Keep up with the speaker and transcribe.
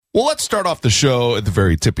Well, let's start off the show at the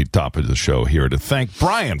very tippy top of the show here to thank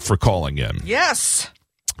Brian for calling in. Yes.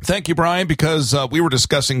 Thank you, Brian, because we were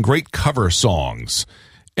discussing great cover songs,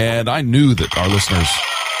 and I knew that our listeners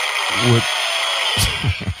would...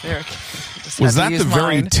 Was that the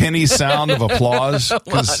very tinny sound of applause?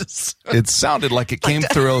 It it sounded like it came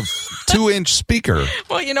through a 2-inch speaker.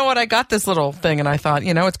 Well, you know what? I got this little thing, and I thought,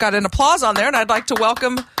 it's got an applause on there, and I'd like to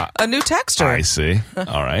welcome a new texter. I see.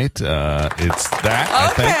 All right. It's that,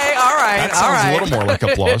 okay, I think. all right. That sounds a little more like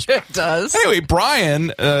applause. It does. Anyway,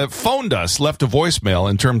 Brian phoned us, left a voicemail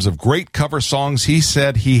in terms of great cover songs. He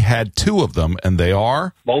said he had 2 of them, and they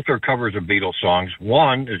are? Both are covers of Beatles songs.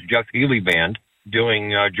 One is Jeff Healey Band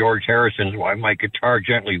doing George Harrison's Why My Guitar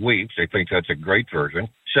Gently Weeps. I think that's a great version.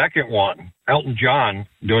 Second one, Elton John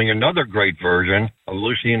doing another great version of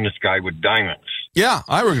Lucy in the Sky with Diamonds. Yeah,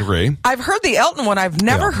 I would agree. I've heard the Elton one. I've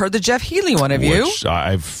never heard the Jeff Healey one. Have you?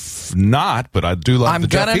 I've not, but I do love the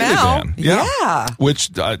Jeff Healey band. Yeah.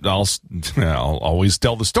 Which I'll always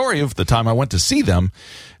tell the story of the time I went to see them,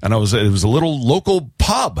 and it was a little local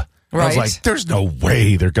pub. Right. I was like, there's no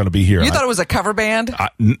way they're going to be here. You thought it was a cover band?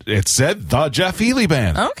 It said the Jeff Healey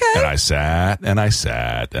Band. Okay. And I sat, and I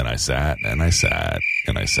sat, and I sat, and I sat,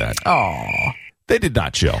 and I sat. Oh. They did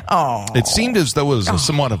not chill. Oh. It seemed as though it was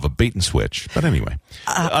somewhat of a bait and switch. But anyway,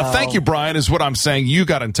 thank you, Brian, is what I'm saying. You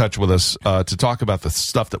got in touch with us to talk about the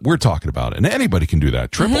stuff that we're talking about. And anybody can do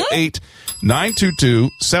that.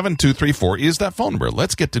 888-922-7234 is that phone number.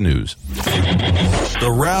 Let's get to news.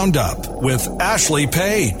 The Roundup with Ashley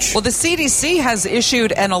Page. Well, the CDC has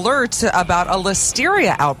issued an alert about a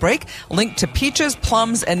listeria outbreak linked to peaches,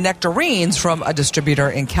 plums, and nectarines from a distributor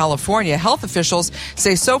in California. Health officials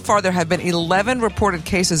say so far there have been 11 reported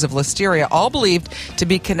cases of listeria, all believed to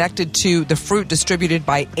be connected to the fruit distributed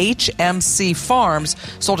by HMC Farms,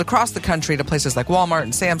 sold across the country to places like Walmart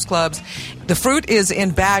and Sam's Clubs. The fruit is in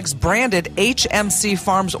bags branded HMC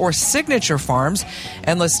Farms or Signature Farms,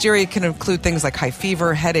 and listeria can include things like high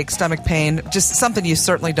fever, headache, stomach pain, just something you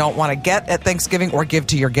certainly don't want to get at Thanksgiving or give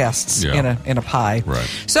to your guests in a pie. Right.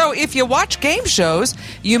 So if you watch game shows,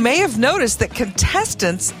 you may have noticed that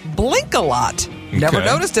contestants blink a lot. Never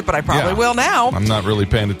noticed it, but I probably will now. I'm not really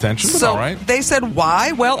paying attention, but all right. They said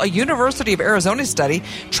why? Well, a University of Arizona study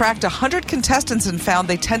tracked 100 contestants and found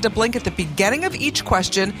they tend to blink at the beginning of each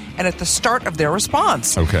question and at the start of their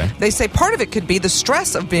response. Okay. They say part of it could be the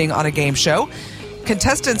stress of being on a game show.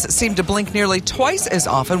 Contestants seem to blink nearly twice as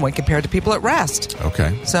often when compared to people at rest.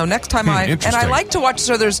 Okay. So next time I like to watch,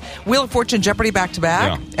 so there's Wheel of Fortune, Jeopardy back to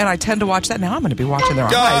back, and I tend to watch that. Now I'm going to be watching their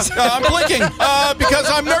eyes. I'm blinking because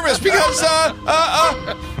I'm nervous because I'll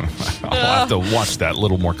have to watch that a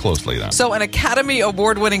little more closely then. So an Academy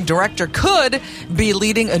Award-winning director could be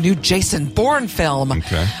leading a new Jason Bourne film.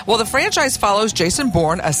 Okay. Well, the franchise follows Jason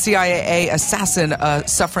Bourne, a CIA assassin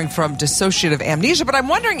suffering from dissociative amnesia, but I'm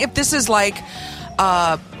wondering if this is like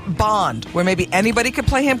Bond, where maybe anybody could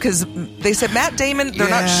play him, because they said Matt Damon, they're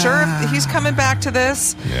not sure if he's coming back to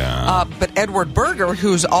this. Yeah. But Edward Berger,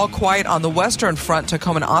 who's All Quiet on the Western Front, took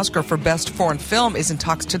home an Oscar for Best Foreign Film, is in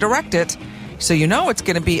talks to direct it. So you know it's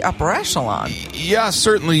going to be upper echelon. Yeah,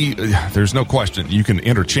 certainly. There's no question. You can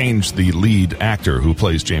interchange the lead actor who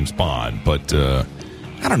plays James Bond, but I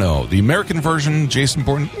don't know. The American version, Jason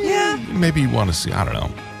Bourne, maybe you want to see. I don't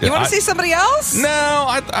know. You want to see somebody else? No,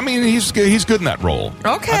 I mean, he's good in that role.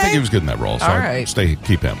 Okay. I think he was good in that role, so all right.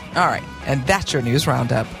 keep him. All right. And that's your news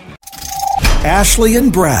roundup. Ashley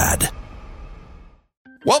and Brad.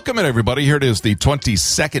 Welcome in, everybody. Here it is, the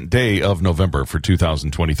 22nd day of November for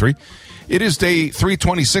 2023. It is day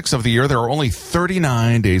 326 of the year. There are only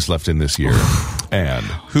 39 days left in this year. And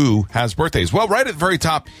who has birthdays? Well, right at the very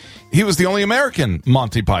top, he was the only American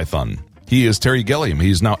Monty Python. He is Terry Gilliam.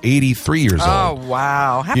 He's now 83 years old. Oh,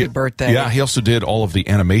 wow. Happy birthday. Yeah, he also did all of the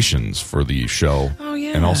animations for the show. Oh,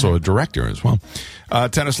 yeah. And also a director as well.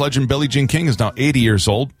 Tennis legend Billie Jean King is now 80 years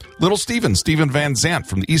old. Little Steven Van Zandt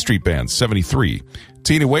from the E Street Band, 73.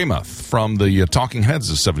 Tina Weymouth from the Talking Heads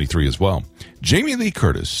is 73 as well. Jamie Lee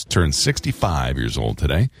Curtis turned 65 years old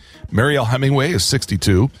today. Marielle Hemingway is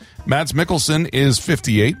 62. Mads Mikkelsen is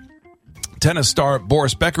 58. Tennis star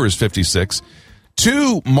Boris Becker is 56.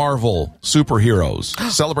 2 Marvel superheroes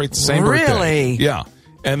celebrate the same birthday. Really? Yeah.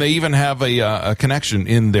 And they even have a connection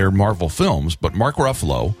in their Marvel films. But Mark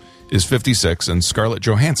Ruffalo is 56 and Scarlett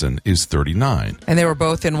Johansson is 39. And they were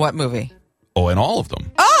both in what movie? Oh, in all of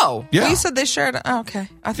them. Oh! Oh, Yeah. well, you said they shared. Oh, okay,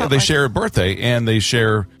 I thought they share a birthday, and they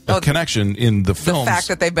share a connection in the films. the fact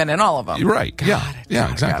that they've been in all of them. Right. Got it.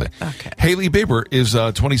 Yeah, exactly. Okay. Haley Bieber is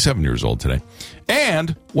 27 years old today.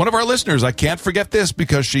 And one of our listeners, I can't forget this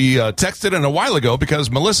because she texted in a while ago,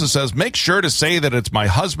 because Melissa says, make sure to say that it's my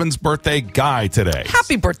husband's birthday, Guy, today.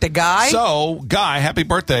 Happy birthday, Guy. So, Guy, happy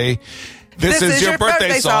birthday. This is your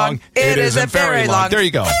birthday song. It isn't very long. There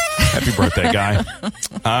you go. Happy birthday,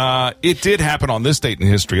 Guy. It did happen on this date in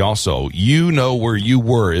history also. You know where you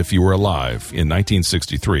were if you were alive in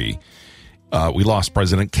 1963. We lost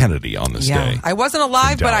President Kennedy on this day. I wasn't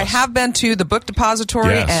alive, but I Dallas. have been to the book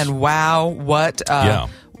depository, Yes. and wow, what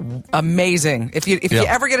amazing. If you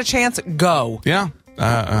ever get a chance, go. Yeah.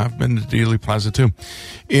 I've been to Dealey Plaza, too.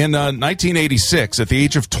 In 1986, at the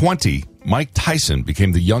age of 20, Mike Tyson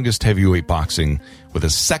became the youngest heavyweight boxing with a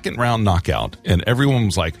second-round knockout. And everyone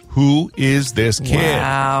was like, who is this kid?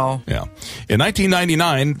 Wow. Yeah. In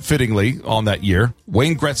 1999, fittingly, on that year,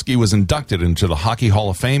 Wayne Gretzky was inducted into the Hockey Hall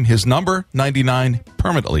of Fame. His number, 99,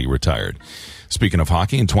 permanently retired. Speaking of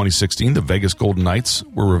hockey, in 2016, the Vegas Golden Knights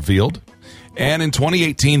were revealed. And in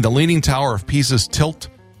 2018, the Leaning Tower of Pisa's tilt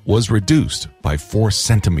was reduced by 4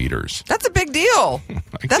 centimeters. That's a big deal.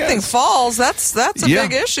 That thing falls. That's a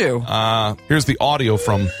big issue. Here's the audio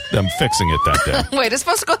from them fixing it that day. Wait, it's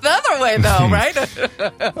supposed to go the other way, though, right?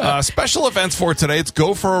 Special events for today. It's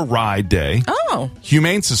Go for a Ride Day. Oh.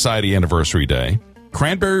 Humane Society Anniversary Day.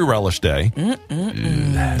 Cranberry Relish Day.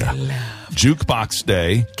 Jukebox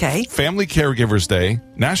Day. Okay. Family Caregivers Day.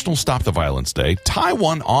 National Stop the Violence Day.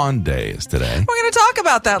 Taiwan On Day is today. We're going to talk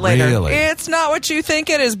about that later. Really? It's not what you think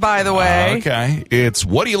it is, by the way. Okay. It's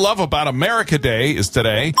What Do You Love About America Day is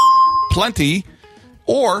today. Plenty.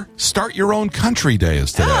 Or Start Your Own Country Day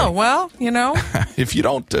is today. Oh, well, If you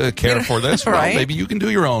don't care for this, well, Right. maybe you can do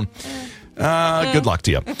your own. Good luck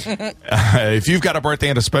to you. If you've got a birthday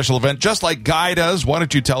and a special event, just like Guy does, why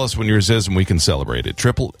don't you tell us when yours is and we can celebrate it?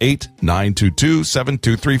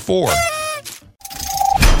 888-922-7234.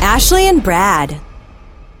 Ashley and Brad.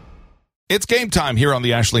 It's game time here on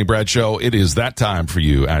the Ashley and Brad Show. It is that time for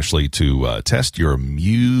you, Ashley, to test your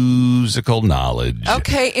musical knowledge.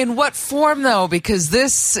 Okay, in what form, though? Because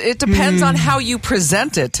it depends on how you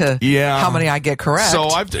present it to how many I get correct. So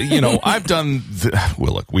I've done,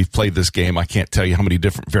 well, look, we've played this game. I can't tell you how many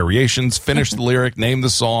different variations. Finish the lyric, name the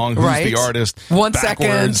song, who's Right. the artist. 1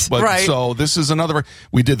 backwards. second. But, Right. So this is another,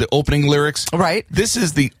 we did the opening lyrics. Right. This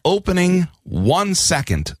is the opening 1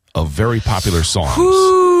 second of very popular songs.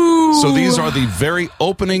 So these are the very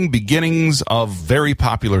opening beginnings of very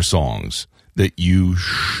popular songs that you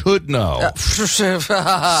should know.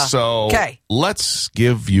 So Okay. let's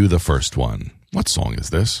give you the first one. What song is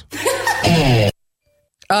this?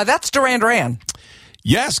 That's Duran Duran.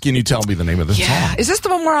 Yes, can you tell me the name of this song? Is this the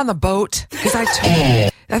one we're on the boat? Because I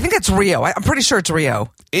think it's Rio. I'm pretty sure it's Rio.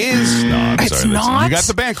 No, I'm It's sorry. not? You got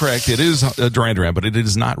the band correct. It is Duran Duran, but it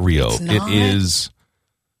is not Rio. It's not? It is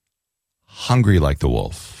Hungry Like the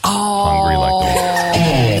Wolf. Oh. Hungry Like the Wolf.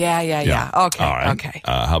 Yeah. Okay. All right. Okay.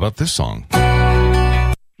 How about this song?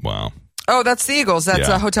 Wow. Oh, that's the Eagles. That's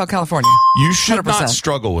Hotel California. You should 100%. not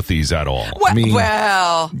struggle with these at all.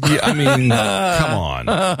 Well, come on.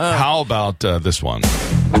 How about this one?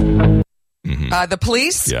 The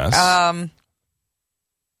Police. Yes.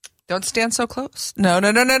 Don't stand so close. No.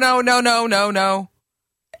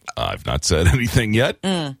 I've not said anything yet.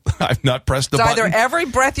 I've not pressed the It's button. either Every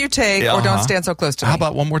Breath You Take or Don't Stand So Close to Me. How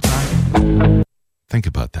about one more time? Think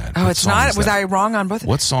about that. Oh, What it's song not. is Was that? I wrong on both?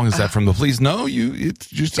 What song is that from the Police? No, it's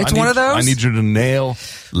just. It's one of those? I need you to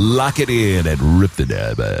lock it in, and rip the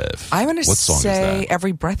dab off. I'm going to What song say is that?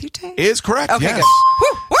 Every Breath You Take. Is correct. Okay, yes. good. Woo,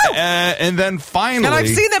 woo. And then finally, And I've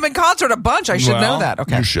seen them in concert a bunch. I should know that.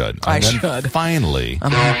 Okay, you should. I And then should. Finally,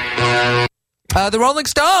 The Rolling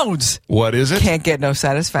Stones. what is it? Can't get no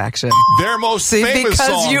satisfaction. Their most See, famous because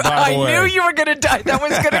song. By the I way. knew you were going to die. That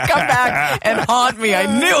was going to come back and haunt me. I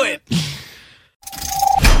knew it.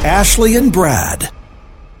 Ashley and Brad.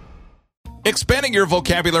 Expanding your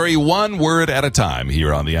vocabulary one word at a time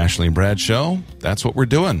here on the Ashley and Brad Show. That's what we're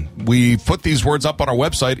doing. We put these words up on our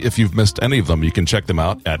website. If you've missed any of them, you can check them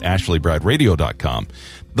out at ashleybradradio.com.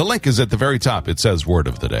 The link is at the very top. It says Word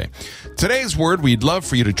of the Day. Today's word we'd love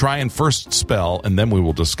for you to try and first spell, and then we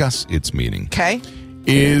will discuss its meaning. Okay.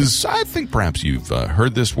 Is, I think perhaps you've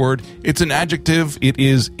heard this word. It's an adjective. It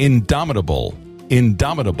is indomitable.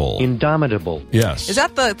 Indomitable. Indomitable. Yes. Is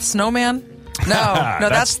that the snowman? No,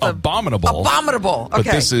 that's the abominable. Abominable. Okay.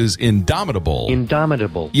 But this is indomitable.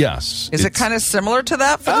 Indomitable. Yes. Is it kind of similar to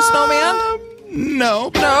that for the snowman?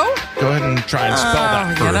 No. No. Go ahead and try and spell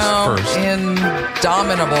that first.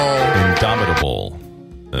 Indomitable. Indomitable.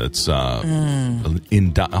 It's I'll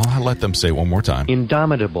let them say it one more time.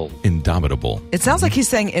 Indomitable. Indomitable. It sounds like he's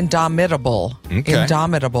saying indomitable. Okay.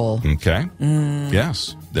 Indomitable. Okay.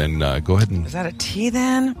 Yes. Then go ahead and Is that a T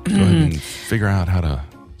then? go ahead and figure out how to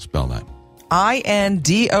spell that.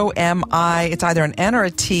 I-N-D-O-M-I. It's either an N or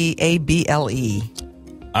a T, A-B-L-E.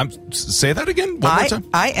 Say that again one more time.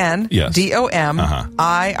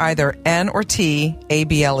 I-N-D-O-M-I, either N or T,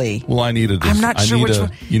 A-B-L-E. Well, I need a. I'm not sure which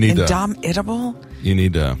one. You need Indomitable? You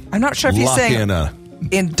need to. I'm not sure if he's saying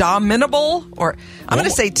indomitable or. I'm going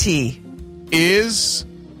to say T. Is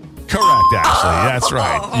correct, Ashley. That's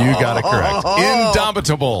right. You got it correct.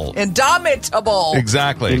 Indomitable. Indomitable.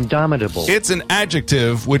 Exactly. Indomitable. It's an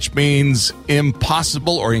adjective which means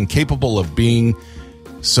impossible or incapable of being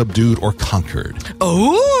subdued or conquered.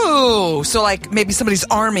 Oh, so like maybe somebody's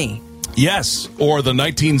army. Yes, or the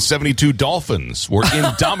 1972 Dolphins were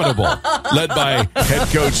indomitable, led by head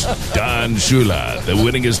coach Don Shula, the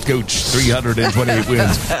winningest coach, 328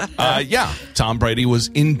 wins. Yeah, Tom Brady was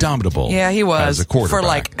indomitable. Yeah, he was. As a quarterback. For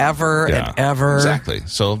like ever and ever. Exactly.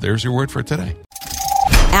 So there's your word for today.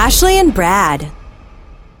 Ashley and Brad.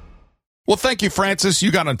 Well, thank you, Francis.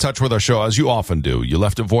 You got in touch with our show, as you often do. You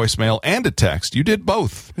left a voicemail and a text. You did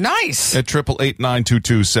both. Nice. At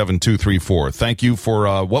 888-922-7234. Thank you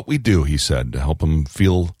for what we do, he said, to help him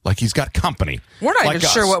feel like he's got company. We're not like even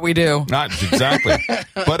us. sure what we do. Not exactly.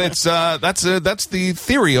 But it's that's the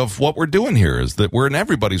theory of what we're doing here, is that we're in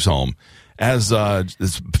everybody's home. As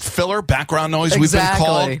this filler, background noise, Exactly. we've been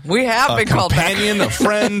called. We have been called companion, a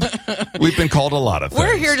friend. We've been called a lot of things.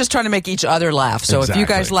 We're here just trying to make each other laugh. So if you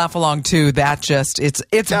guys Exactly. laugh along too, that just it's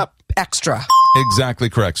Yep. extra. Exactly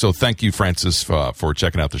correct. So thank you, Francis, for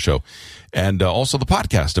checking out the show. And also the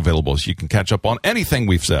podcast available, so you can catch up on anything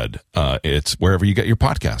we've said. It's wherever you get your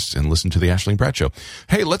podcasts, and listen to the Ashley and Brad Show.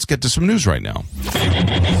 Hey, let's get to some news right now.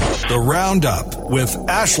 The Roundup with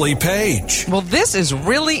Ashley Page. Well, this is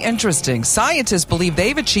really interesting. Scientists believe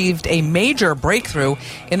they've achieved a major breakthrough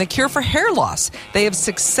in the cure for hair loss. They have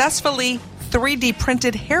successfully 3D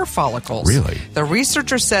printed hair follicles. Really? The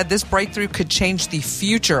researchers said this breakthrough could change the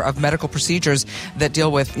future of medical procedures that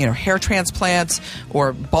deal with, hair transplants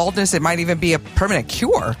or baldness. It might even be a permanent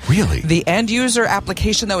cure. Really? The end user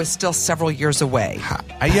application, though, is still several years away.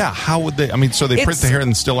 How would they? I mean, so they print the hair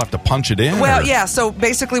and still have to punch it in? Well, or? yeah. So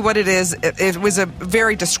basically, what it is, it was a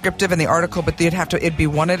very descriptive in the article, but it'd be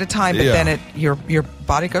one at a time. But then your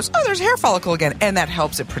body goes, oh, there's a hair follicle again, and that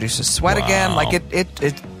helps. It produces sweat again. Like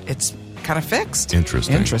it's kind of fixed.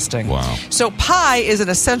 Interesting. Wow. So pie is an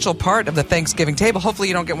essential part of the Thanksgiving table. Hopefully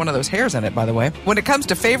you don't get one of those hairs in it, by the way. When it comes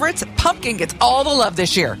to favorites, pumpkin gets all the love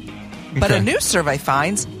this year. But a new survey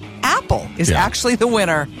finds apple is actually the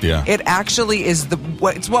winner. Yeah. It actually is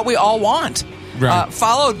it's what we all want. Right.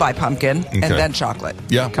 Followed by pumpkin and then chocolate.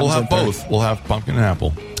 Yeah, we'll have both. We'll have pumpkin and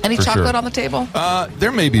apple. Any chocolate on the table?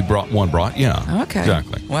 There may be one brought, yeah. Okay.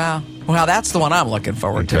 Exactly. Wow. Well, that's the one I'm looking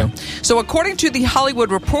forward to. So according to The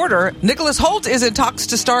Hollywood Reporter, Nicholas Hoult is in talks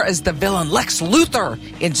to star as the villain Lex Luthor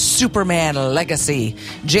in Superman Legacy.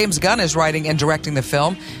 James Gunn is writing and directing the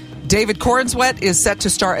film. David Corenswet is set to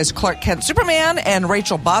star as Clark Kent Superman, and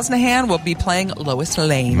Rachel Bosnahan will be playing Lois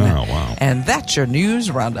Lane. Oh, wow. And that's your news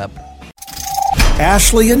roundup.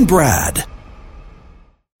 Ashley and Brad.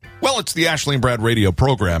 Well, it's the Ashley and Brad radio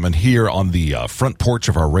program, and here on the front porch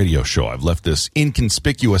of our radio show, I've left this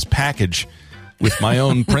inconspicuous package with my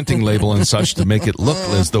own printing label and such to make it look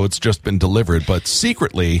as though it's just been delivered, but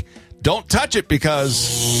secretly, don't touch it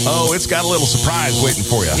because, it's got a little surprise waiting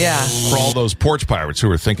for you. Yeah. For all those porch pirates who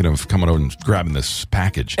are thinking of coming over and grabbing this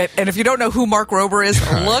package. And if you don't know who Mark Rober is,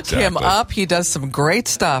 look him Exactly. up. He does some great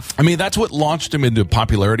stuff. I mean, that's what launched him into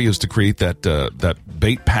popularity, is to create that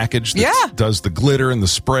bait package that does the glitter and the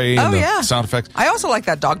spray and the sound effects. I also like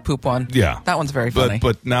that dog poop one. Yeah. That one's very funny.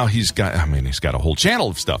 But now he's got a whole channel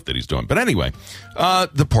of stuff that he's doing. But anyway,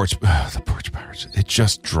 the porch pirates, it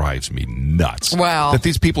just drives me nuts. Wow. That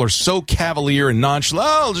these people are so cavalier and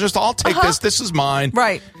nonchalant. I'll take this. This is mine.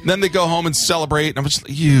 Right. Then they go home and celebrate. And I'm just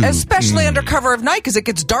you. Especially under cover of night, because it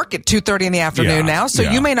gets dark at 2:30 in the afternoon now. So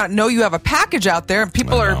you may not know you have a package out there, and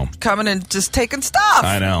people are coming and just taking stuff.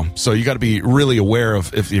 I know. So you got to be really aware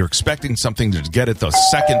of if you're expecting something, to get it the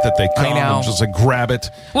second that they come and just grab it.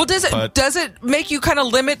 Well, does it make you kind of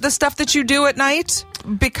limit the stuff that you do at night?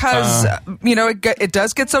 Because, it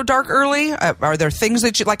does get so dark early. Are there things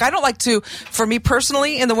that you like? I don't like to, for me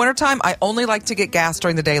personally, in the wintertime, I only like to get gas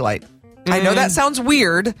during the daylight. I know that sounds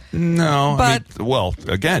weird. No, but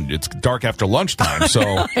again, it's dark after lunchtime,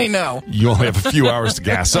 so I know you only have a few hours to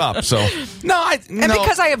gas up. So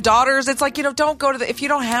because I have daughters, it's like don't go to if you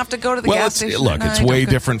don't have to go to the gas station. Look, it's way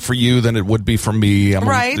different for you than it would be for me. I'm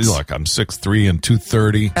 6'3" and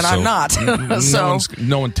 230, and I'm not. So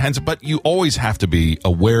no one tends, but you always have to be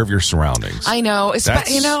aware of your surroundings. I know,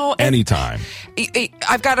 anytime.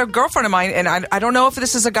 I've got a girlfriend of mine, and I don't know if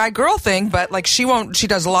this is a guy-girl thing, but like she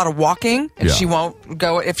does a lot of walking, and she won't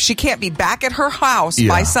go if she can't be back at her house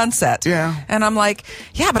by sunset. Yeah. And I'm like,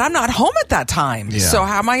 but I'm not home at that time. Yeah. So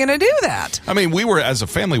how am I going to do that? I mean, we were, as a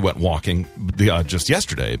family, went walking just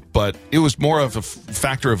yesterday, but it was more of a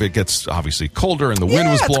factor of it gets obviously colder and the wind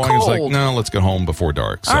was blowing. It's like, no, let's get home before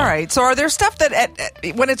dark. So. All right. So are there stuff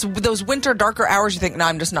that when it's those winter, darker hours, you think, no,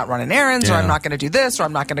 I'm just not running errands, or I'm not going to do this, or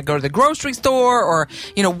I'm not going to go to the grocery store, or,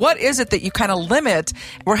 what is it that you kind of limit?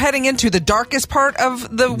 We're heading into the darkest part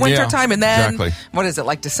of the winter time, and then, what is it,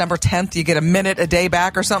 like December 10th, you get a minute a day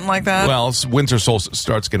back or something like that? Well, winter solstice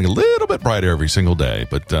starts getting a little bit brighter every single day.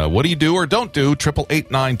 But what do you do or don't do?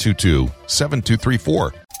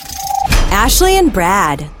 888-922-7234. Ashley and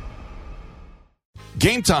Brad.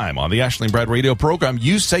 Game time on the Ashley and Brad radio program.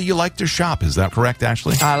 You say you like to shop. Is that correct,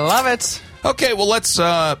 Ashley? I love it. Okay, well, let's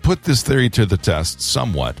put this theory to the test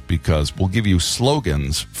somewhat, because we'll give you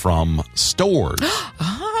slogans from stores.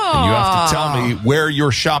 And you have to tell me where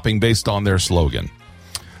you're shopping based on their slogan.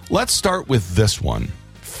 Let's start with this one.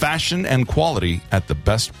 Fashion and quality at the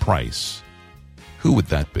best price. Who would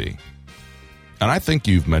that be? And I think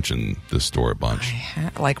you've mentioned this store a bunch.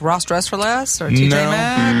 Like Ross Dress for Less or TJ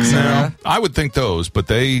Maxx? No, I would think those, but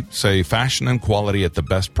they say fashion and quality at the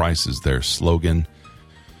best price is their slogan.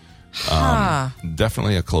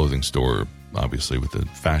 Definitely a clothing store, obviously, with the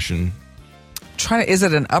fashion. Is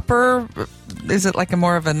it an upper? Is it like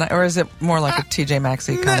or is it more like a TJ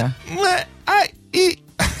Maxx-y kind of?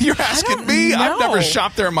 You're asking me? I've never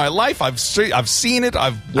shopped there in my life. I've seen it.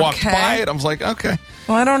 I've walked by it. I was like, okay.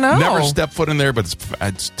 Well, I don't know. Never stepped foot in there, but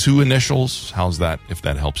it's two initials. How's that, if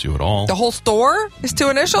that helps you at all? The whole store is two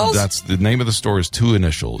initials? That's the name of the store is two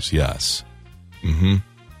initials, yes. Mm-hmm.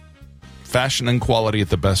 Fashion and quality at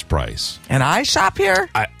the best price. And I shop here?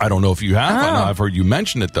 I don't know if you have. I know I've heard you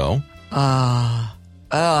mention it, though. I'm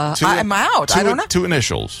out. I don't know. Two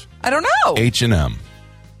initials. I don't know. H&M.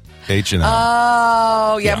 H&M.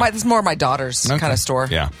 Oh, yeah. It's more my daughter's kind of store.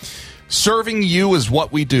 Yeah. Serving you is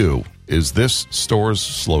what we do is this store's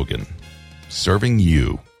slogan. Serving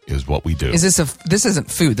you is what we do. Is this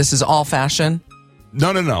isn't food. This is all fashion?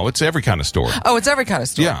 No. It's every kind of store. Oh, it's every kind of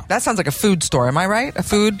store. Yeah. That sounds like a food store. Am I right? A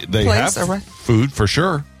food they place? Have food for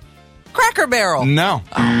sure. Cracker Barrel. No.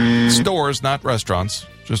 Stores, not restaurants.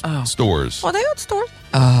 Just stores. Well, they own stores.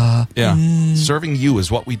 Serving you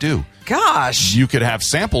is what we do. Gosh. You could have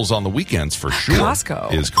samples on the weekends for sure.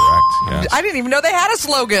 Costco. Is correct. Yes. I didn't even know they had a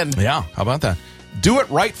slogan. Yeah. How about that? Do it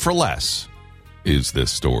right for less is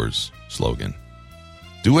this store's slogan.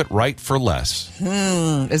 Do it right for less.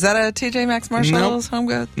 Is that a TJ Maxx Marshalls Home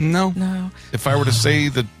Goods? No. If I were to say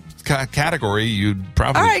the category, you'd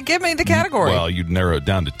probably... All right, give me the category. Well, you'd narrow it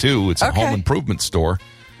down to two. It's a home improvement store.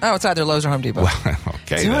 Oh, it's either Lowe's or Home Depot. Well,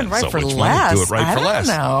 okay. Do it right for less. Do it right for less.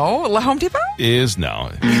 No, Home Depot it's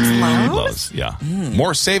Lowe's. Yeah,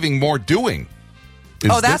 more saving, more doing.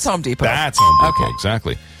 That's Home Depot. That's Home Depot. Okay.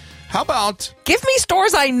 Exactly. How about give me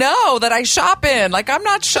stores I know that I shop in? Like I'm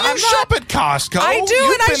not shop at Costco. I do,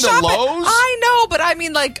 You've and I shop at Lowe's. I know, but I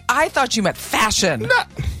mean, like I thought you meant fashion. No,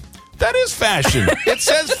 that is fashion. It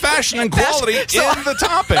says fashion and quality in the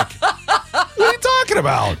topic. What are you talking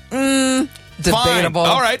about? Debatable.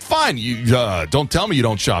 Fine. All right, fine. You don't tell me you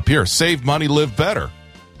don't shop here. Save money, live better.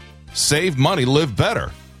 Save money, live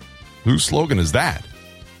better. Whose slogan is that?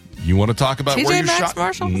 You want to talk about TJ where you Maxx shop?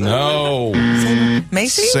 Marshall? No.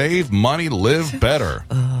 Macy's? Save money, live better.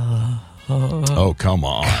 Oh, come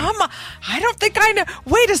on. Come on. I don't think I know.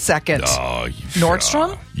 Wait a second.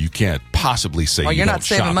 Nordstrom? You can't possibly say you're not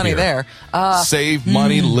saving money here. there. Save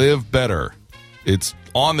money, live better. It's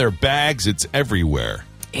on their bags. It's everywhere.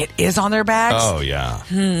 It is on their bags? Oh, yeah.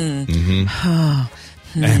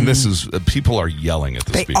 And this is, people are yelling at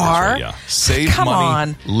the speakers. They are? Right? Yeah. Save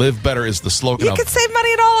money, live better is the slogan. You can save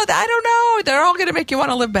money at all of that. I don't know. They're all going to make you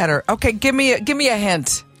want to live better. Okay, give me a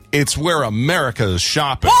hint. It's where America is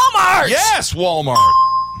shopping. Walmart! Yes, Walmart.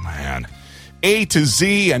 Man. A to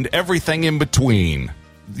Z and everything in between.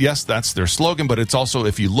 Yes, that's their slogan, but it's also,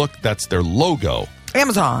 if you look, that's their logo.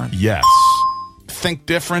 Amazon. Yes. Think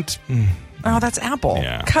different. Oh, that's Apple.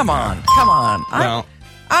 Yeah. Come on. Well,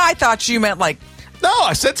 I thought you meant like No,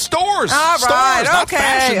 I said stores. All stores, right, not okay,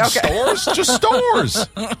 fashion stores, just stores.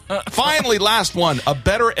 Finally, last one. A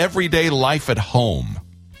better everyday life at home.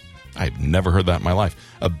 I've never heard that in my life.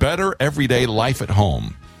 A better everyday life at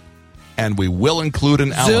home. And we will include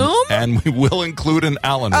an Allen. Zoom? And we will include an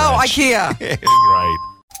Allen Oh, wrench. IKEA. Right.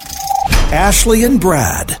 Ashley and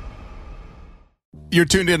Brad. You're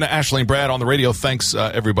tuned in to Ashley and Brad on the radio. Thanks,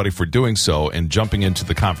 everybody, for doing so and jumping into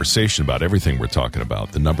the conversation about everything we're talking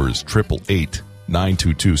about. The number is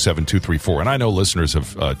 888-922-7234. And I know listeners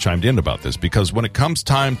have chimed in about this because when it comes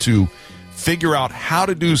time to figure out how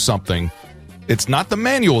to do something, it's not the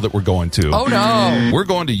manual that we're going to. Oh, no. We're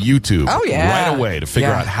going to YouTube right away to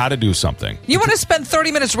figure out how to do something. You want to spend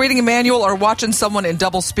 30 minutes reading a manual or watching someone in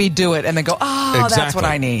double speed do it and then go, that's what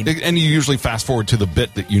I need. And you usually fast forward to the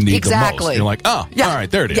bit that you need the most. You're like, all right,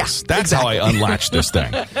 there it is. Yeah, that's how I unlatch this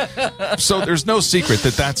thing. So there's no secret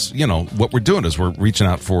that's, what we're doing is we're reaching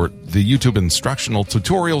out for the YouTube instructional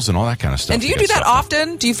tutorials and all that kind of stuff. And do you do that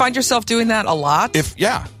often? Do you find yourself doing that a lot?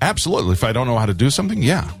 Yeah, absolutely. If I don't know how to do something,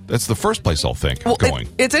 that's the first place I'll think of going.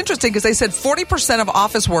 It's interesting because they said 40% of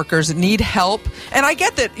office workers need help. And I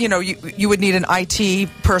get that, you would need an IT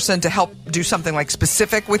person to help do something like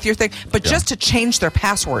specific with your thing, but just to change their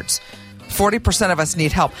passwords. 40% of us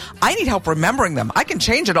need help. I need help remembering them. I can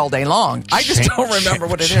change it all day long. I just don't remember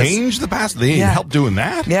what it is. Change the password? They need help doing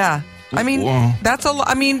that? Yeah. I mean, that's a lot.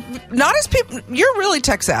 I mean, not as people. You're really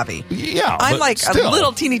tech savvy. Yeah, I'm like still. a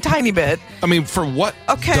little teeny tiny bit. I mean, for what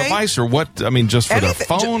device or what? I mean, just for the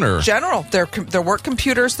phone or general, their work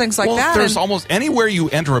computers, things like that. There's almost anywhere you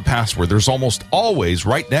enter a password. There's almost always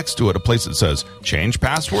right next to it a place that says change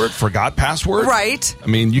password, forgot password. Right. I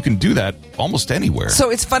mean, you can do that almost anywhere. So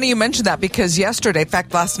it's funny you mentioned that because yesterday, in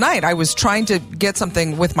fact, last night, I was trying to get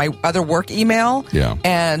something with my other work email. Yeah.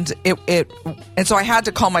 And and so I had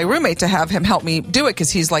to call my roommate to have him help me do it because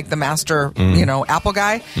he's like the master, Apple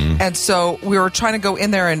guy. And so we were trying to go in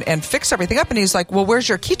there and fix everything up. And he's like, well, where's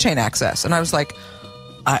your keychain access? And I was like,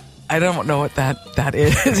 I don't know what that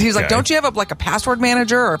is. He's like, don't you have a password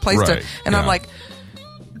manager or a place to? And I'm like,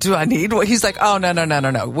 do I need what? He's like, oh,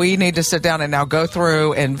 no. We need to sit down and now go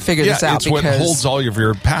through and figure this out. It's what holds all of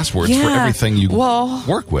your passwords for everything you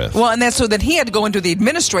work with. Well, and so then he had to go into the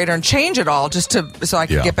administrator and change it all so I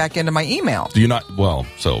could get back into my email. Do you not? Well,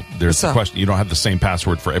 so there's the question. You don't have the same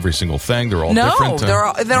password for every single thing. They're all different.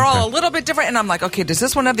 No, they're all a little bit different. And I'm like, okay, does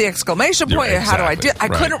this one have the exclamation point? How do I do? I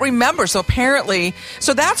couldn't remember. So apparently,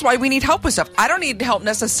 that's why we need help with stuff. I don't need help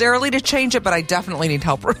necessarily to change it, but I definitely need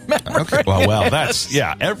help remembering. Okay. Well, that's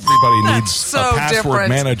everybody needs a password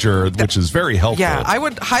manager, which is very helpful. Yeah, I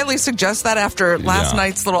would highly suggest that after last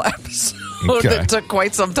night's little episode that took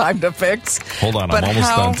quite some time to fix. Hold on, I'm almost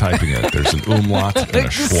done typing it. There's an umlaut and a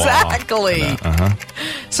schwa. Exactly.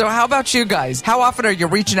 So how about you guys? How often are you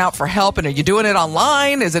reaching out for help, and are you doing it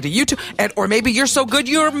online? Is it a YouTube? Or maybe you're so good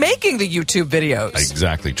you're making the YouTube videos.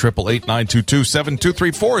 Exactly.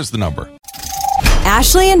 888-922-7234 is the number.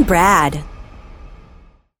 Ashley and Brad.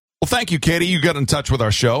 Well, thank you, Katie. You got in touch with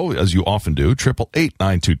our show, as you often do,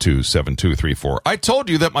 888-922-7234. I told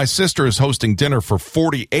you that my sister is hosting dinner for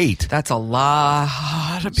 48. That's a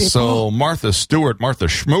lot of people. So Martha Schmewert,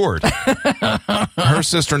 her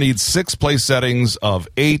sister needs 6 place settings of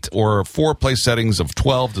 8 or 4 place settings of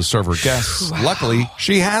 12 to serve her guests. Wow. Luckily,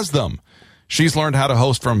 she has them. She's learned how to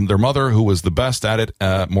host from their mother, who was the best at it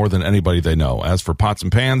more than anybody they know. As for pots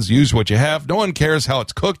and pans, use what you have. No one cares how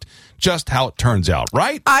it's cooked, just how it turns out,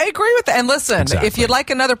 right? I agree with that. And listen, if you'd like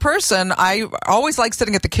another person, I always like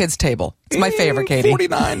sitting at the kids' table. It's my favorite, Katie.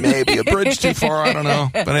 49, maybe a bridge too far. I don't know.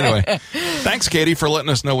 But anyway, thanks, Katie, for letting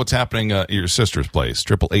us know what's happening at your sister's place.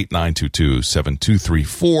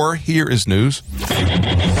 888-922-7234. Here is news.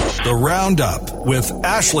 The Roundup with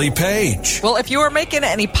Ashley Page. Well, if you are making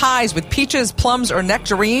any pies with peaches, plums, or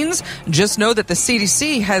nectarines, just know that the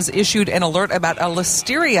CDC has issued an alert about a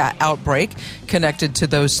listeria outbreak connected to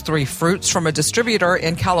those 3 fruits from a distributor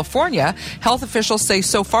in California. Health officials say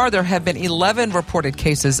so far there have been 11 reported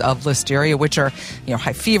cases of listeria, which are,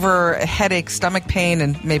 high fever, headache, stomach pain,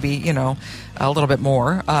 and maybe, a little bit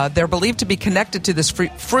more. They're believed to be connected to this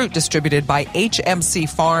fruit distributed by HMC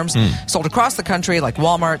Farms, sold across the country like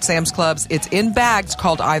Walmart, Sam's Clubs. It's in bags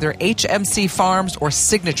called either HMC Farms or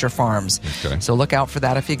Signature Farms. Okay. So look out for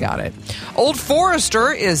that if you got it. Old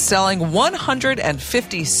Forester is selling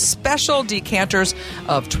 150 special decanters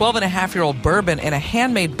of 12 12.5-year-old bourbon in a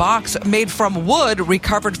handmade box made from wood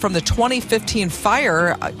recovered from the 2015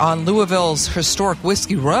 fire on Louisville's historic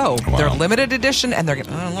Whiskey Row. Wow. They're limited edition, and they're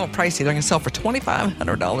getting a little pricey. They're going to sell for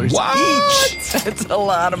 $2,500 What? each. It's a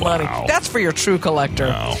lot of money. Wow. That's for your true collector.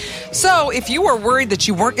 Wow. So if you were worried that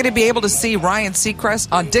you weren't going to be able to see Ryan Seacrest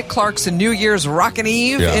on Dick Clark's New Year's Rockin'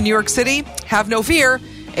 Eve in New York City, have no fear.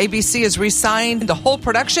 ABC has re-signed the whole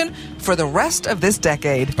production for the rest of this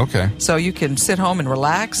decade. Okay. So you can sit home and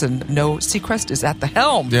relax and know Seacrest is at the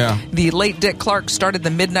helm. Yeah. The late Dick Clark started the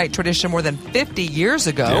midnight tradition more than 50 years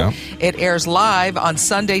ago. Yeah. It airs live on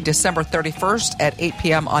Sunday, December 31st at 8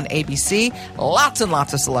 p.m. on ABC. Lots and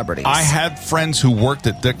lots of celebrities. I had friends who worked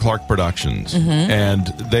at Dick Clark Productions, and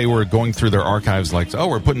they were going through their archives like, oh,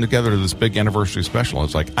 we're putting together this big anniversary special. I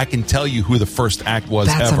was like, I can tell you who the first act was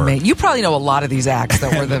That's ever. amazing. You probably know a lot of these acts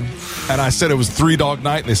that were the... And I said it was Three Dog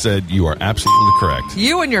Night, and they said, you are absolutely correct.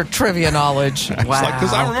 You and your trivia knowledge. Wow. like,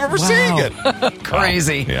 'cause I remember seeing it.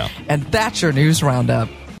 Crazy. Wow. Yeah. And that's your news roundup.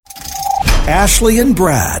 Ashley and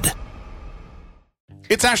Brad.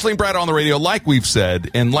 It's Ashley and Brad on the radio, like we've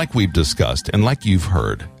said, and like we've discussed, and like you've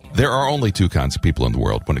heard. There are only two kinds of people in the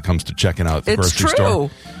world when it comes to checking out at the It's grocery true. store.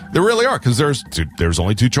 There really are, because there's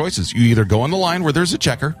only two choices. You either go in the line where there's a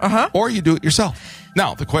checker, or you do it yourself.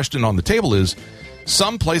 Now, the question on the table is,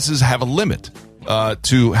 some places have a limit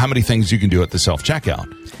to how many things you can do at the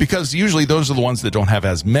self-checkout. Because usually those are the ones that don't have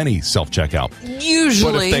as many self-checkout.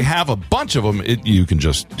 Usually. But if they have a bunch of them, you can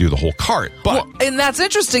just do the whole cart. But And that's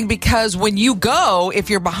interesting because when you go, if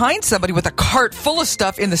you're behind somebody with a cart full of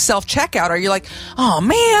stuff in the self-checkout, are you like, oh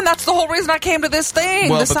man, that's the whole reason I came to this thing?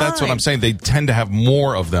 well, the but that's what sign." I'm saying. They tend to have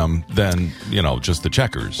more of them than, just the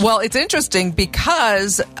checkers. Well, it's interesting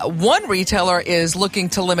because one retailer is looking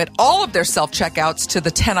to limit all of their self-checkouts to the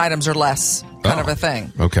 10 items or less kind of a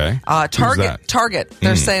thing. Okay. Who's that? Target.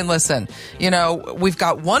 They're saying, listen, we've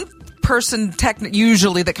got one person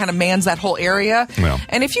usually that kind of mans that whole area. Yeah.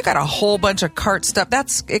 And if you got a whole bunch of cart stuff,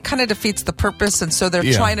 it kind of defeats the purpose. And so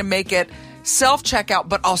they're trying to make it self-checkout,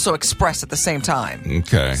 but also express at the same time.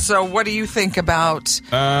 Okay. So what do you think about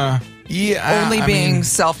only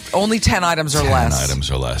only 10 items or 10 less?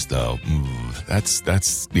 items or less, though. That's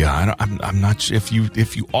I'm not sure if you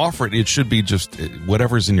offer it should be just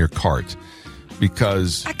whatever's in your cart.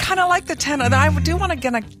 Because I kind of like the 10. I do want to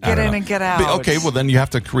get in and get out. Okay, well, then you have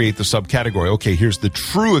to create the subcategory. Okay, here's the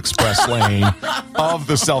true express lane of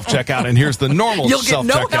the self-checkout, and here's the normal self-checkout. You'll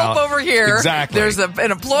get no help over here. Exactly. There's an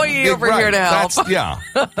employee over here to help.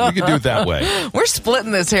 You can do it that way. We're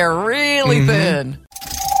splitting this hair really thin.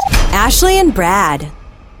 Ashley and Brad.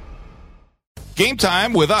 Game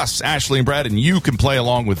time with us, Ashley and Brad, and you can play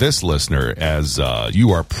along with this listener as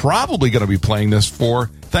you are probably going to be playing this for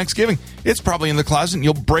Thanksgiving. It's probably in the closet, and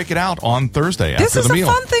you'll break it out on Thursday after the meal. This is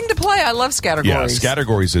a fun thing to play. I love scattergories. Yeah,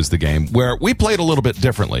 scattergories is the game where we play it a little bit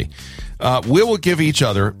differently. We will give each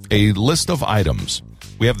other a list of items.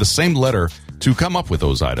 We have the same letter to come up with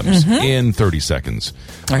those items in 30 seconds.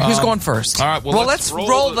 All right, who's going first? All right, well let's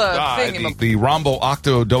roll the die. thing. The rhombo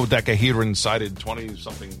octo dodecahedron sided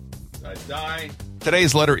 20-something die.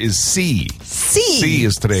 Today's letter is C. C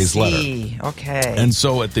is today's letter. Okay. And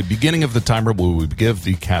so at the beginning of the timer, we will give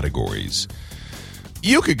the categories.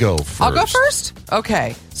 You could go first. I'll go first?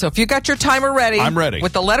 Okay. So if you got your timer ready. I'm ready.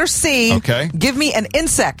 With the letter C. Okay. Give me an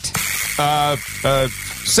insect.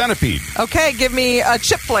 Centipede. Okay. Give me a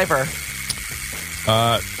chip flavor.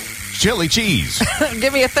 Chili cheese.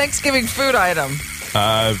 Give me a Thanksgiving food item.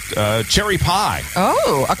 Cherry pie.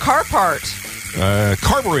 Oh, a car part.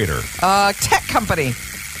 Carburetor. Tech company.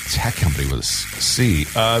 Tech company with a C.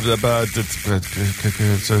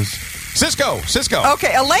 Cisco.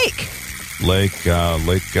 Okay, a lake. Lake Como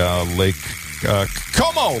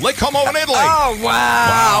in Italy. Oh,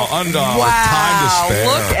 wow. With time to spare.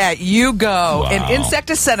 Look at you go. Wow. An insect,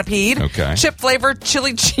 a centipede. Okay. Chip flavored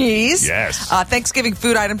chili cheese. Yes. Thanksgiving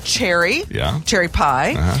food item, cherry. Yeah. Cherry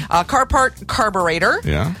pie. Car part, carburetor.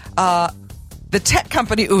 Yeah. The tech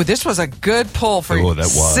company. Ooh, this was a good pull for that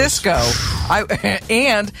was. Cisco.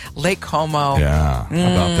 And Lake Como. Yeah. How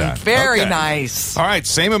about that? Very Okay. nice. All right,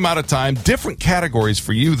 same amount of time. Different categories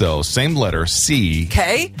for you, though. Same letter, C.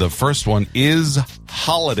 Okay. The first one is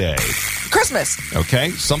holiday. Christmas.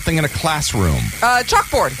 Okay. Something in a classroom.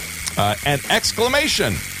 Chalkboard. An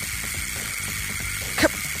exclamation.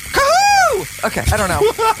 Kahoo! Okay, I don't know.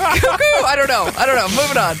 Cuckoo! I don't know.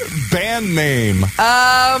 Moving on. Band name.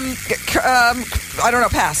 I don't know.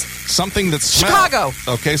 Pass. Something that smells. Chicago.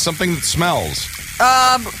 Okay, something that smells.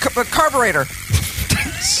 Carburetor.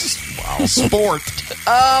 Wow. Sport.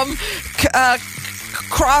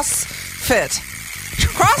 CrossFit.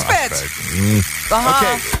 CrossFit.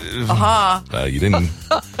 Okay. You didn't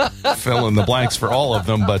fill in the blanks for all of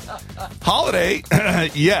them, but holiday,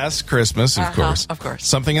 yes. Christmas, of course. Of course.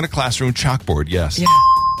 Something in a classroom chalkboard, yes. Yeah.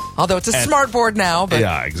 Although it's a smart board now. But.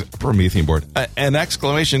 Yeah, Promethean board. An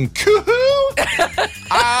exclamation, coo-hoo!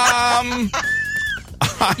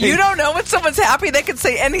 You don't know when someone's happy, they can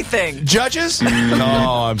say anything. Judges? No,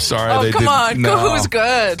 I'm sorry. Oh, come on. No. Coo-hoo's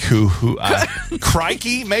good. Coo-hoo.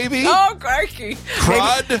 Crikey, maybe? Oh, crikey.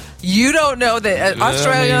 Crud? Maybe. You don't know that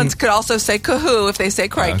Australians could also say coo-hoo if they say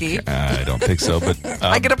crikey. Okay. I don't think so, but...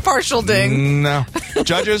 I get a partial ding. No.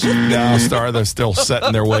 Judges? No, they're still set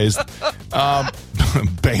in their ways.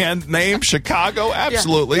 Band name? Chicago?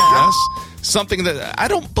 Absolutely, yes. Something that I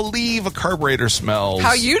don't believe a carburetor smells.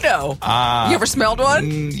 How you know? You ever smelled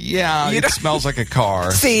one? Yeah, it smells like a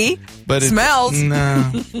car. See? But smells.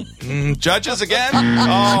 No. Judges again?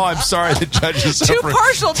 Oh, I'm sorry. The judges. Two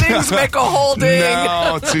partial dings make a whole ding.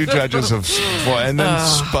 No, two judges have. And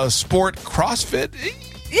then sport CrossFit.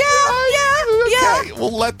 Yeah. Okay,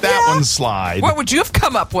 we'll let that one slide. What would you have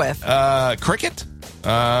come up with? Cricket?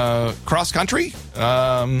 Cross country?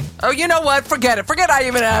 Oh, you know what? Forget it. Forget I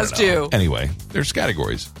even asked you. Anyway, there's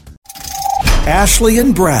categories. Ashley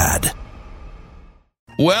and Brad.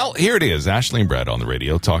 Well, here it is. Ashley and Brad on the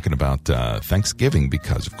radio talking about Thanksgiving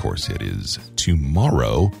because, of course, it is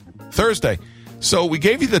tomorrow, Thursday. So we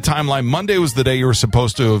gave you the timeline. Monday was the day you were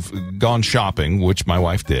supposed to have gone shopping, which my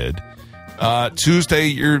wife did. Tuesday,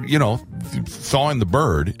 you're, thawing the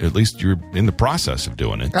bird. At least you're in the process of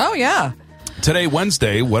doing it. Oh, yeah. Today,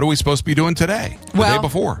 Wednesday, what are we supposed to be doing today? The day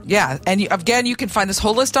before. Yeah, and again, you can find this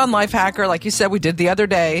whole list on Lifehacker. Like you said, we did the other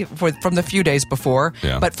day from the few days before.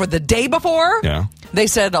 Yeah. But for the day before, they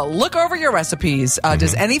said, look over your recipes.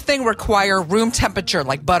 Does anything require room temperature,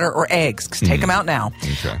 like butter or eggs? Take them out now.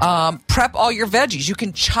 Okay. Prep all your veggies. You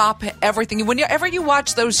can chop everything. Whenever you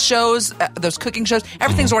watch those shows, those cooking shows,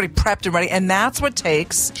 everything's already prepped and ready, and that's what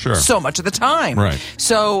takes so much of the time. Right.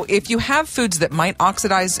 So if you have foods that might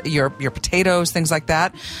oxidize your potatoes, things like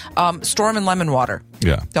that, store them in lemon water.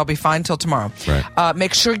 Yeah. They'll be fine till tomorrow. Right.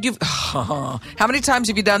 Make sure you've... How many times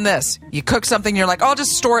have you done this? You cook something, you're like, I'll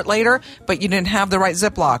just store it later, but you didn't have the right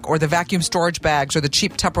Ziploc or the vacuum storage bags or the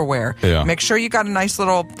cheap Tupperware. Yeah. Make sure you got a nice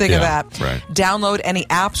little thing of that. Right. Download any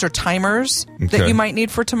apps or timers that you might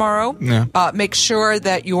need for tomorrow. Yeah. Make sure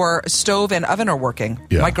that your stove and oven are working.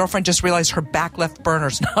 Yeah. My girlfriend just realized her back left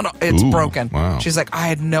burner's it's broken. Wow. She's like, I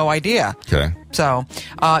had no idea. Okay. So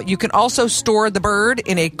you can also store the bird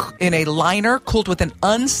in a liner cooled with an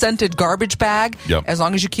unscented garbage bag as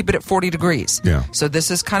long as you keep it at 40 degrees. Yeah. So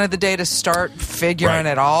this is kind of the day to start figuring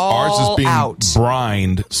it all out. Ours is being out.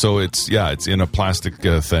 brined, so it's in a plastic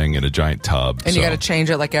thing in a giant tub. And you got to change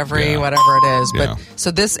it like every whatever it is. But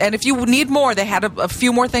so this, and if you need more, they had a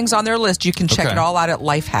few more things on their list. You can check it all out at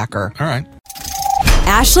Lifehacker. All right.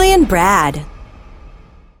 Ashley and Brad.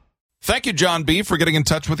 Thank you, John B., for getting in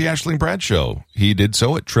touch with the Ashley and Brad Show. He did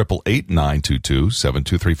so at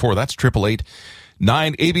 888-922-7234. That's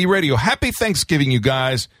 888-9AB Radio. Happy Thanksgiving, you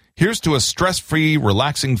guys. Here's to a stress-free,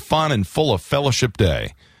 relaxing, fun, and full of fellowship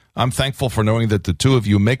day. I'm thankful for knowing that the two of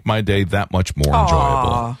you make my day that much more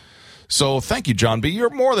enjoyable. So thank you, John B. You're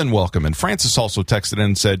more than welcome. And Francis also texted in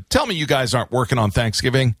and said, tell me you guys aren't working on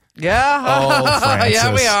Thanksgiving. Yeah. Oh, Francis.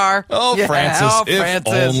 Yeah, we are. Oh, yeah. Francis. If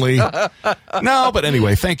only. No, but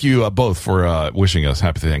anyway, thank you both for wishing us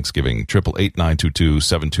happy Thanksgiving.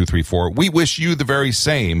 888-922-7234. We wish you the very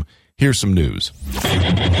same. Here's some news.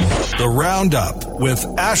 The Roundup with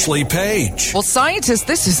Ashley Page. Well, scientists,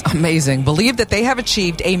 this is amazing, believe that they have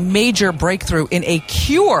achieved a major breakthrough in a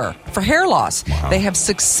cure for hair loss. Wow. They have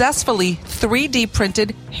successfully 3D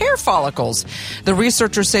printed hair follicles. The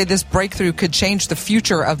researchers say this breakthrough could change the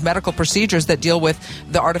future of medical procedures that deal with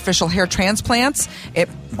the artificial hair transplants. It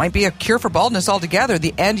might be a cure for baldness altogether.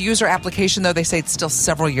 The end user application, though, they say it's still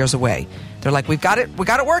several years away. They're like, we got it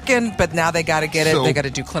working, but now they got to get it. They got to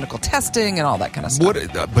do clinical testing and all that kind of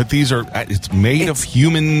stuff. But these are, it's made of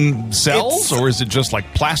human cells, or is it just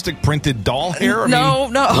like plastic printed doll hair? No.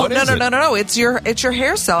 It's your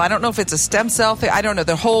hair cell. I don't know if it's a stem cell thing. I don't know.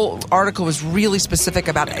 The whole article was really specific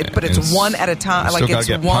about it, but it's one at a time. Like it's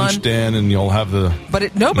get one punched in, and you'll have the. But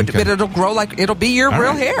it'll grow like it'll be your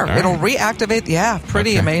real hair. It'll reactivate. Yeah,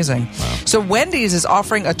 pretty amazing. Wow. So Wendy's is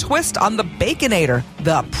offering a twist on the Baconator.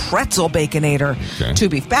 the pretzel baconator. Okay. 2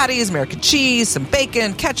 beef patties, American cheese, some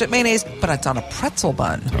bacon, ketchup, mayonnaise, but it's on a pretzel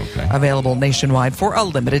bun. Okay. Available nationwide for a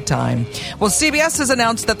limited time. Well, CBS has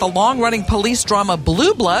announced that the long-running police drama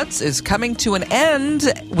Blue Bloods is coming to an end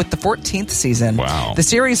with the 14th season. Wow. The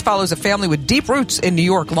series follows a family with deep roots in New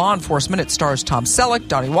York law enforcement. It stars Tom Selleck,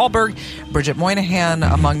 Donnie Wahlberg, Bridget Moynihan,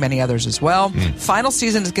 among many others as well. Final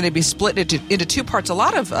season is going to be split into 2 parts. A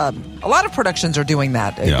lot of productions are doing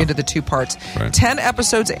that into the 2 parts. Right. 10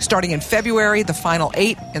 episodes starting in February, the final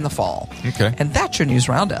 8 in the fall. Okay. And that's your news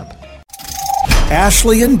roundup.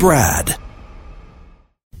 Ashley and Brad.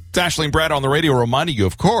 It's Ashley and Brad on the radio reminding you,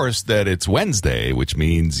 of course, that it's Wednesday, which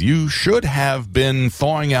means you should have been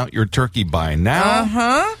thawing out your turkey by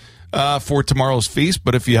now for tomorrow's feast.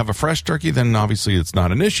 But if you have a fresh turkey, then obviously it's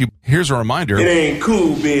not an issue. Here's a reminder. It ain't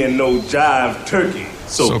cool being no jive turkey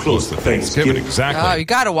so close to Thanksgiving. Exactly. Oh, you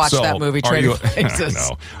got to watch that movie, Trading Places.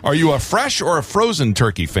 No. Are you a fresh or a frozen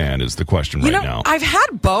turkey fan is the question now. I've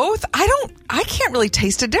had both. I can't really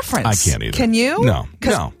taste a difference. I can't either. Can you? No.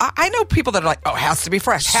 I know people that are like, oh, it has to be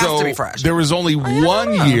fresh. Has to be fresh. There was only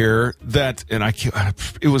one year that, and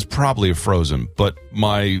it was probably a frozen, but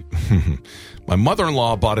my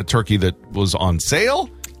mother-in-law bought a turkey that was on sale.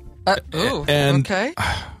 Okay.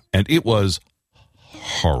 And it was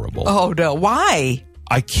horrible. Oh, no. Why?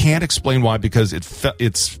 I can't explain why, because it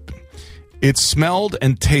smelled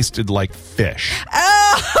and tasted like fish.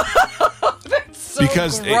 Oh, that's so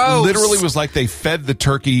because gross. It literally was like they fed the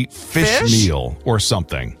turkey fish meal or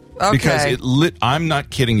something. Okay. Because I'm not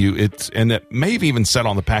kidding you. And it may have even said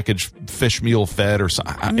on the package fish meal fed or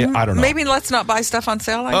something. I don't know. Maybe let's not buy stuff on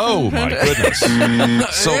sale like Oh, that. My goodness.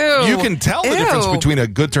 So you can tell the difference between a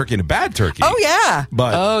good turkey and a bad turkey. Oh, yeah.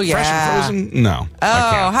 But fresh and frozen, no.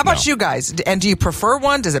 Oh, how about you guys? And do you prefer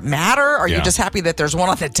one? Does it matter? Are you just happy that there's one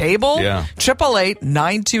on the table? Yeah.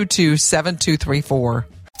 888-922-7234.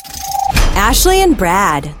 Ashley and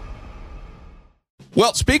Brad.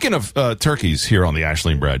 Well, speaking of turkeys here on the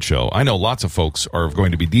Ashley and Brad Show, I know lots of folks are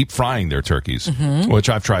going to be deep frying their turkeys, which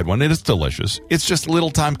I've tried one. It is delicious. It's just a little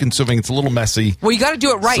time consuming. It's a little messy. Well, you got to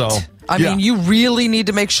do it right. So, I mean, you really need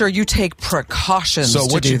to make sure you take precautions to do that.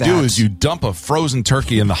 So what you do is you dump a frozen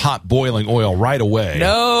turkey in the hot boiling oil right away.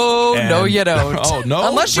 No, you don't. Oh, no?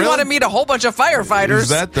 Unless you want to meet a whole bunch of firefighters. Is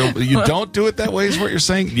that you don't do it that way is what you're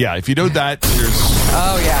saying? Yeah, if you do that,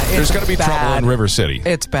 there's going to be trouble in River City.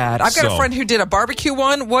 It's bad. I've got a friend who did a barbecue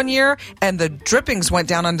one year, and the drippings went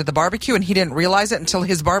down onto the barbecue, and he didn't realize it until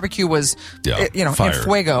his barbecue was, in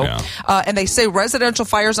fuego. Yeah. And they say residential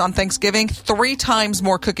fires on Thanksgiving, 3 times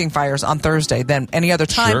more cooking fires on Thursday than any other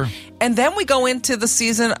time. Sure. And then we go into the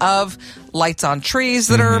season of lights on trees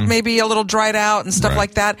that are maybe a little dried out and stuff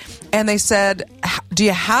like that. And they said, do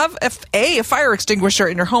you have, a fire extinguisher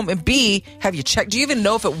in your home? And B, have you checked? Do you even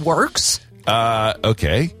know if it works?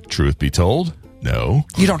 Okay. Truth be told, no.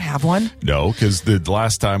 You don't have one? No, because the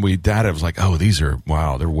last time we did it, I was like, oh,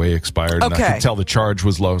 they're way expired. Okay. And I could tell the charge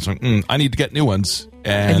was low. So I need to get new ones.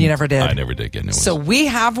 And you never did? I never did get new ones. So we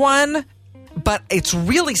have one, but it's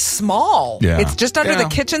really small. Yeah. It's just under the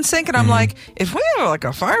kitchen sink, and I'm like, if we have like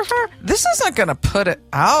a fire, this isn't going to put it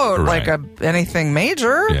out like anything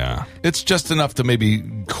major. Yeah. It's just enough to maybe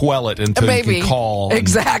quell it until you can call.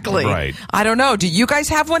 Exactly. Right. I don't know. Do you guys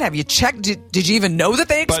have one? Have you checked? Did you even know that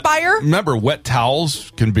they expire? But remember, wet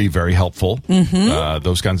towels can be very helpful.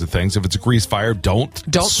 Those kinds of things. If it's a grease fire, don't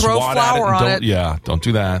throw flour on it. Yeah, don't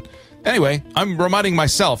do that. Anyway, I'm reminding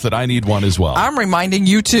myself that I need one as well. I'm reminding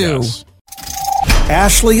you too. Yes.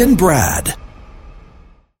 Ashley and Brad.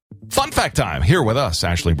 Fun fact time here with us,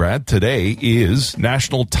 Ashley and Brad. Today is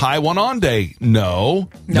National Tie One On Day. No,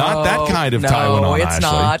 not that kind of tie one on, No, it's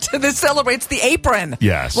not. This celebrates the apron.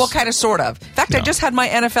 Yes. Well, kind of, sort of. In fact, I just had my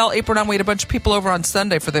NFL apron on. We had a bunch of people over on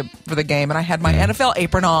Sunday for the game, and I had my NFL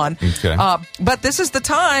apron on. Okay. But this is the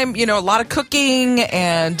time, a lot of cooking,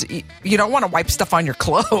 and you don't want to wipe stuff on your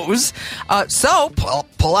clothes. So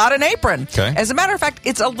pull out an apron. Okay. As a matter of fact,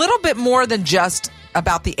 it's a little bit more than just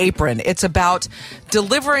about the apron. It's about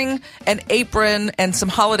delivering an apron and some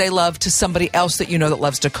holiday love to somebody else that you know that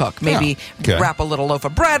loves to cook. Maybe wrap a little loaf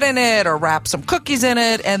of bread in it, or wrap some cookies in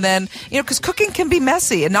it, and then, because cooking can be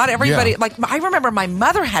messy, and not everybody, like, I remember my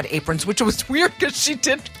mother had aprons, which was weird because she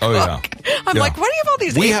did cook. Oh, yeah. I'm like, what do you have all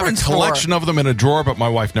these we aprons for? We have a collection of them in a drawer, but my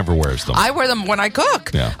wife never wears them. I wear them when I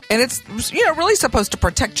cook. Yeah. And it's, really supposed to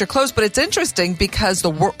protect your clothes, but it's interesting because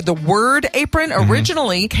the word apron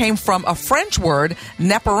originally came from a French word,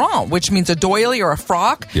 naperon, which means a doily or a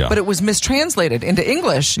frock, Yeah. but it was mistranslated into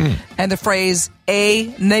English. And the phrase a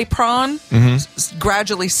napron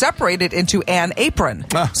gradually separated into an apron.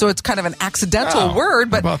 So it's kind of an accidental word,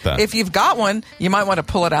 but how about that? if you've got one, you might want to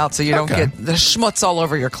pull it out so you don't Okay. get the schmutz all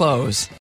over your clothes.